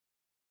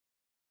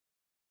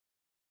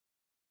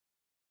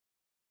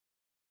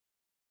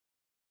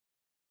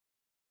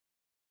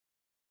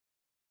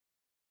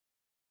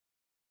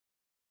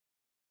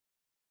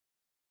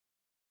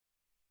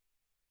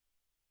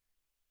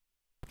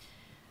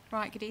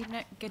Right,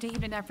 good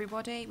evening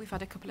everybody. We've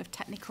had a couple of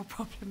technical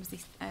problems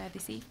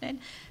this evening.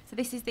 So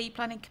this is the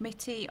Planning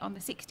Committee on the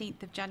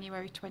 16th of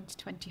January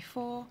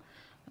 2024.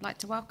 I'd like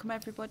to welcome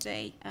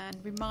everybody and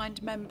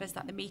remind members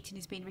that the meeting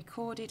is being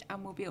recorded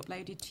and will be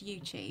uploaded to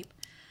YouTube.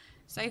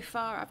 So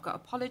far I've got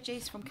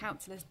apologies from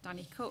Councillors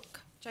Danny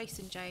Cook,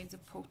 Jason Jones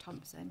and Paul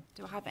Thompson.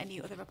 Do I have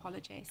any other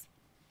apologies?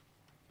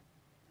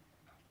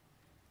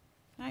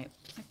 No?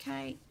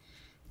 Okay.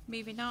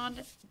 Moving on,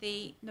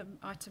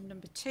 item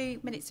number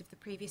 2, minutes of the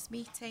previous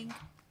meeting.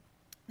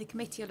 The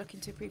committee are looking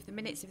to approve the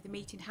minutes of the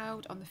meeting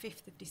held on the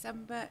 5th of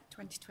December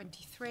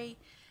 2023.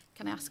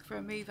 Can I ask for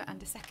a mover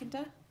and a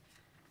seconder?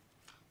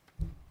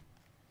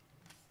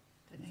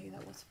 Don't know who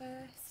that was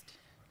first.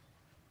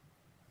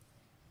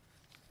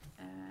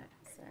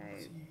 So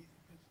I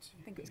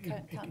think it was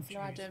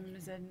Councillor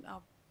Adams and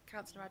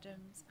Councillor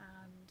Adams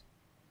and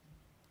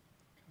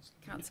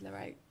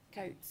Councillor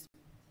Coates.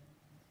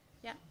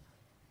 Yeah.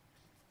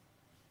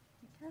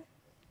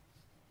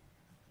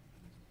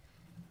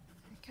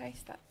 Okay,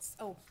 so that's,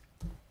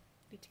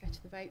 need to go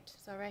to the vote,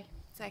 sorry.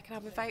 So can I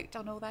have a vote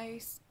on all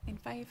those in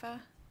favour?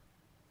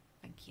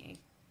 Thank you,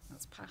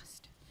 that's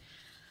passed.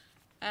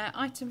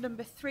 Item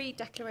number 3,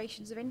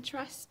 declarations of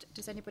interest.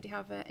 Does anybody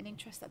have an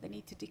interest that they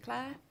need to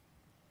declare?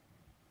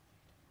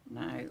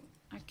 No,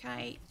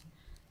 okay.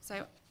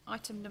 So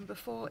item number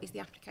 4 is the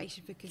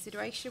application for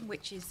consideration,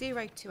 which is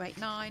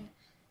 0289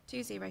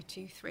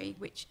 2023,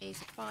 which is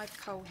 5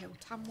 Coal Hill,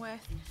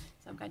 Tamworth.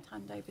 So I'm going to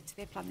hand over to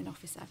the planning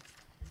officer.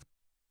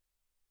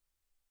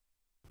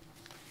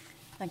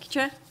 Thank you,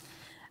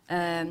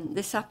 Chair.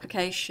 This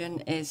application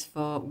is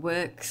for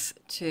works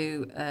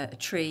to a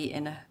tree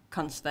in a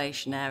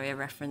conservation area,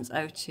 reference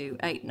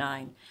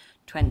 0289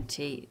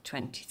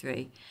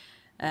 2023.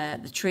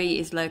 The tree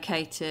is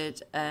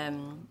located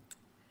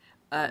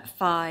at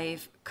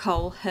 5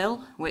 Coal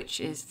Hill, which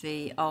is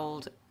the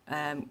old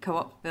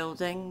co-op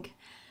building.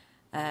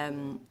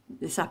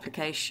 This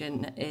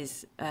application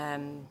is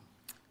come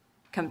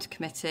to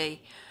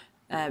committee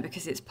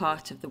because it's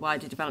part of the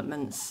wider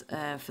developments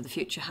for the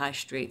future high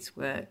streets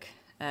work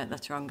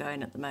that are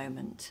ongoing at the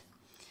moment.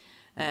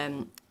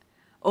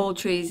 All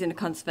trees in a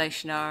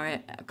conservation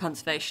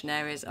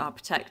areas are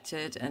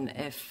protected, and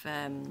if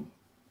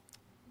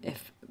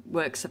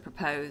works are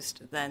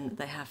proposed, then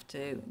they have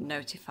to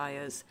notify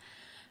us,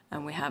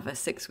 and we have a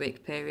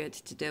 6-week period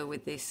to deal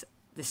with this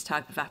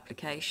type of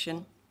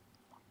application.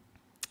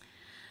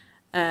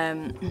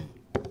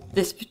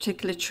 This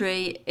particular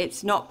tree,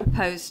 it's not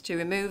proposed to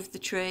remove the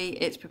tree,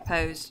 it's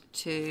proposed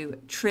to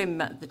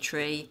trim the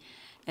tree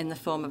in the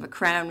form of a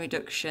crown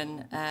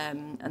reduction,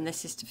 and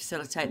this is to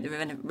facilitate the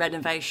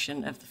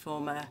renovation of the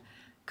former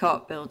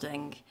co-op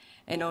building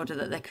in order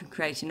that they can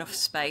create enough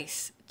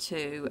space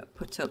to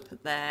put up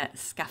their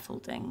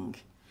scaffolding.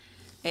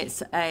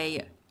 It's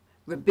a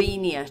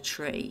Robinia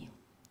tree,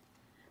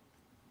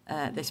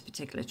 this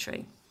particular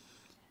tree.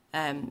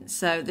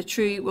 So the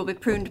tree will be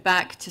pruned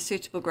back to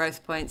suitable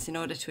growth points in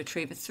order to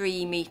achieve a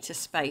 3-metre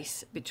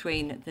space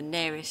between the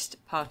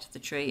nearest part of the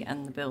tree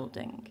and the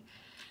building.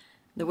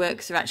 The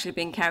works are actually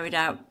being carried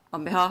out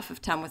on behalf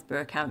of Tamworth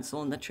Borough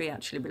Council, and the tree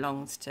actually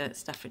belongs to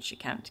Staffordshire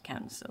County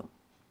Council.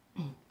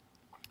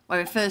 When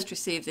we first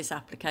received this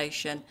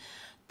application,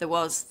 there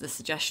was the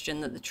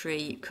suggestion that the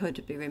tree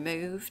could be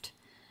removed.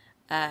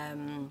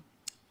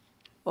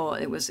 Or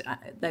there was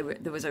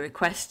a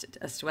request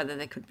as to whether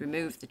they could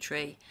remove the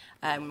tree.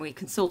 We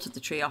consulted the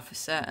tree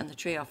officer, and the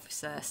tree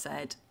officer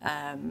said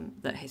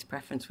that his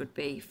preference would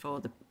be for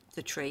the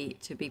tree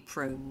to be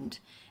pruned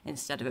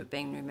instead of it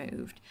being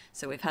removed.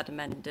 So we've had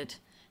amended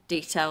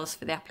details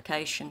for the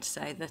application to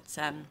say that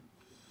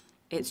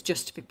it's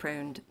just to be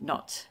pruned,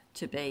 not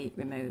to be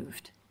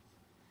removed.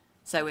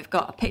 So we've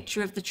got a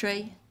picture of the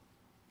tree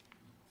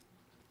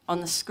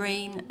on the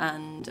screen,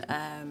 and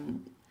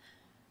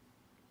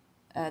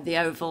the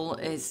oval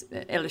is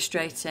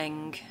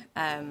illustrating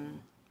to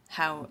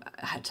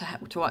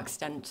what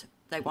extent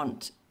they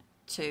want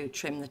to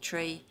trim the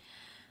tree,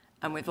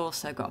 and we've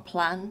also got a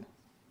plan.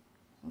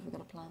 Have we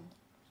got a plan?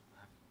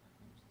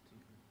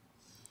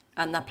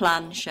 And the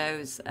plan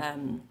shows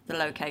the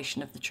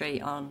location of the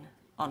tree on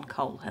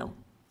Coal Hill.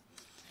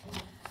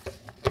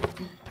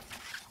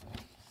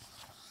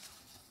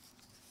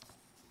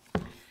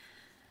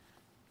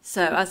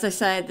 So, as I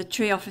said, the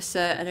tree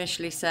officer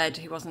initially said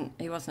he wasn't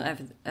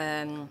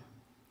in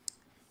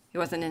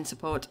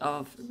support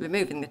of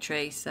removing the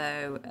tree.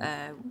 So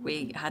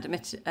we had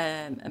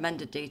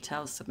amended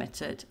details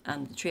submitted,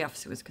 and the tree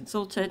officer was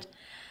consulted.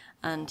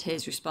 And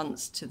his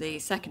response to the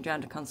second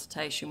round of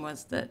consultation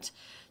was that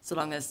so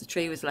long as the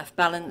tree was left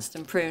balanced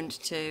and pruned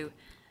to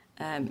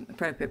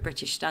appropriate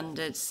British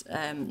standards,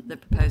 the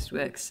proposed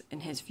works, in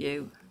his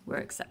view, were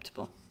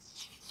acceptable.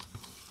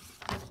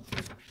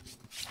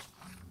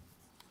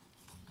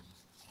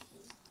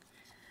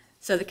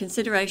 So the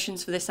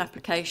considerations for this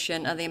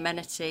application are the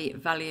amenity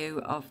value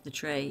of the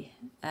tree.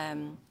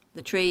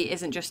 The tree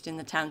isn't just in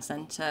the town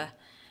centre,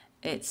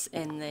 it's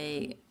in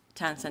the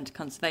town centre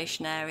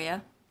conservation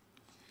area.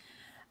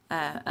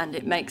 and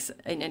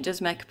it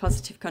does make a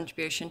positive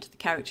contribution to the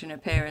character and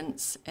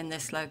appearance in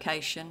this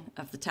location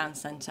of the town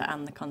centre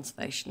and the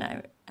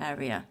conservation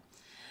area.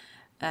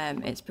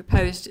 It's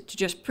proposed to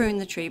just prune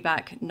the tree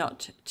back,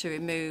 not to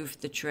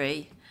remove the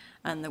tree,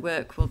 and the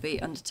work will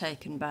be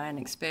undertaken by an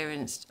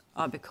experienced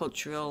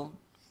arboricultural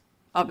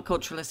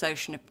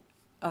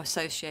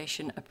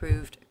association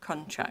approved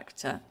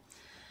contractor.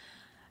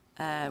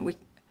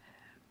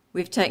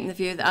 We've taken the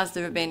view that as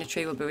the Rabina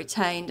tree will be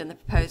retained and the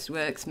proposed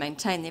works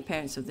maintain the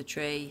appearance of the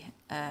tree,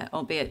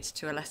 albeit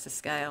to a lesser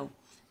scale,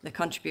 the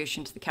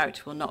contribution to the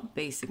character will not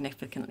be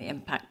significantly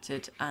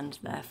impacted, and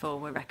therefore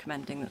we're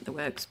recommending that the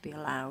works be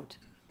allowed.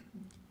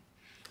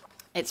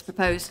 It's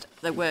proposed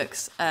the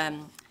works,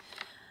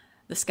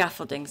 the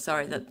scaffolding,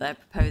 that they're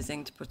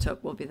proposing to put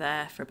up will be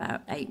there for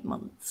about 8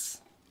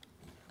 months.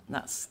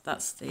 That's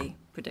the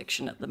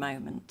prediction at the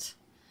moment.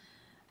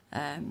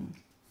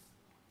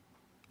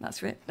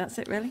 That's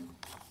it really.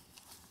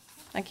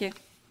 Thank you.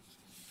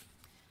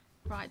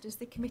 Right, does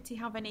the committee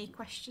have any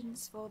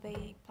questions for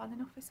the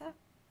planning officer?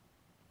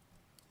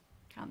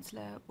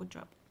 Councillor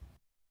Woodrup.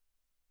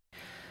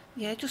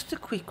 Yeah, just a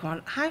quick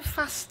one. How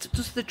fast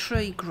does the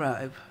tree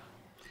grow?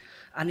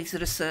 And is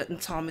there a certain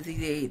time of the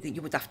year that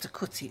you would have to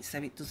cut it so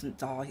it doesn't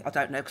die? I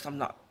don't know, because I'm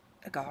not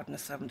a gardener,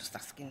 so I'm just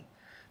asking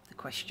the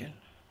question.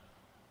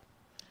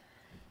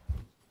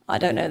 I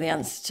don't know the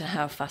answer to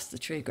how fast the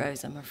tree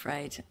grows, I'm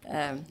afraid.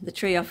 The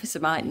tree officer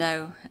might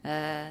know the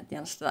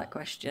answer to that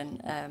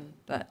question,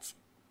 but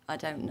I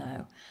don't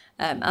know.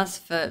 As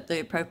for the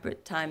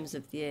appropriate times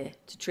of the year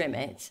to trim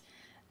it,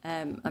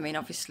 I mean,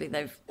 obviously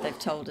they've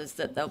told us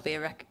that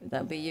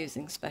they'll be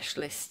using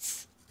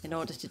specialists in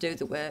order to do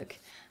the work,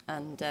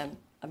 and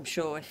I'm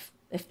sure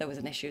if there was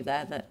an issue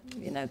there, that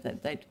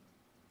that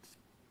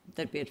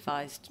they'd be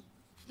advised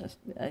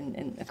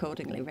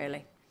accordingly,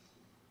 really.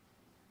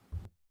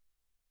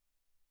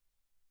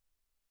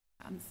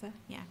 Answer,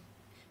 yeah.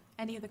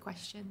 Any other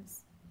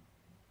questions?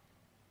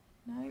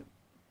 No?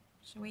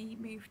 Shall we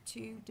move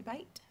to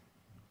debate?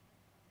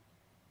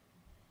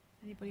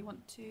 Anybody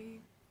want to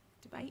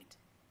debate?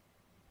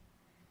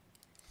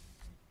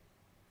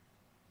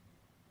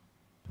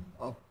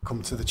 I'll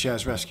come to the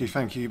Chair's rescue.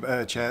 Thank you,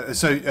 Chair.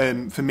 So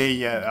for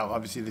me,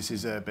 obviously this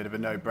is a bit of a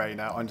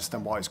no-brainer. I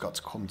understand why it's got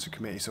to come to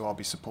committee, so I'll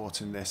be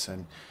supporting this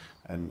and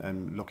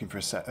looking for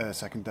a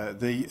second.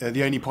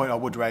 The only point I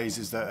would raise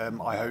is that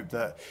I hope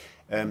that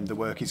the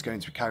work is going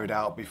to be carried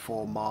out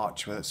before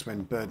March. That's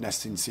when bird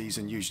nesting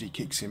season usually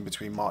kicks in,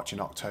 between March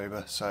and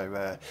October.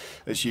 So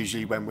it's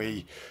usually when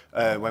we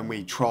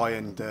try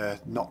and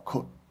not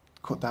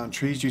cut down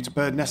trees due to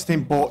bird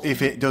nesting. But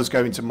if it does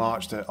go into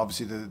March, that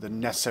obviously the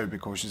necessary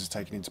precautions are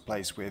taken into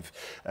place with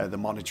the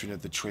monitoring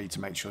of the tree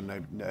to make sure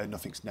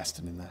nothing's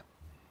nesting in there.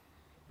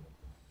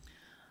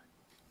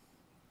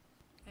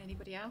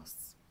 Anybody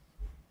else?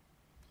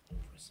 For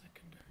a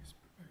second, is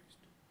proposed.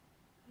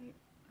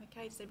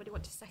 Okay, does anybody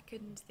want to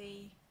second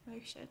the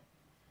motion?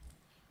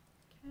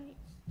 Okay.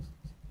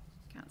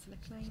 Councillor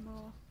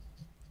Claymore.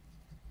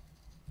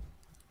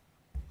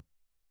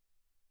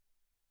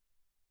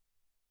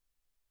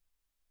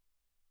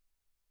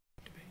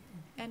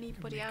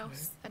 Anybody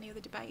else? Any other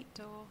debate,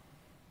 or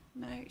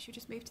no? Should we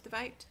just move to the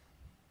vote?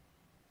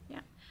 Yeah.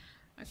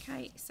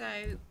 Okay, so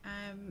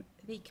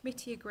the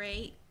committee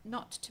agree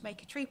not to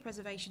make a tree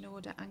preservation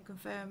order and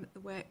confirm that the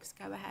works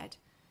go ahead.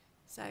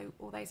 So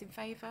all those in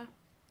favour?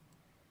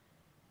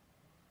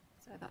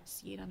 So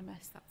that's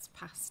unanimous, that's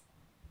passed.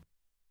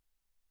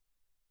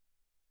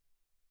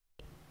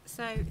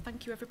 So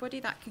thank you everybody,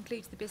 that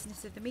concludes the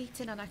business of the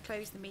meeting, and I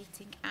close the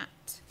meeting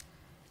at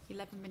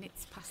 11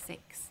 minutes past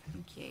 6.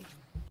 Thank you.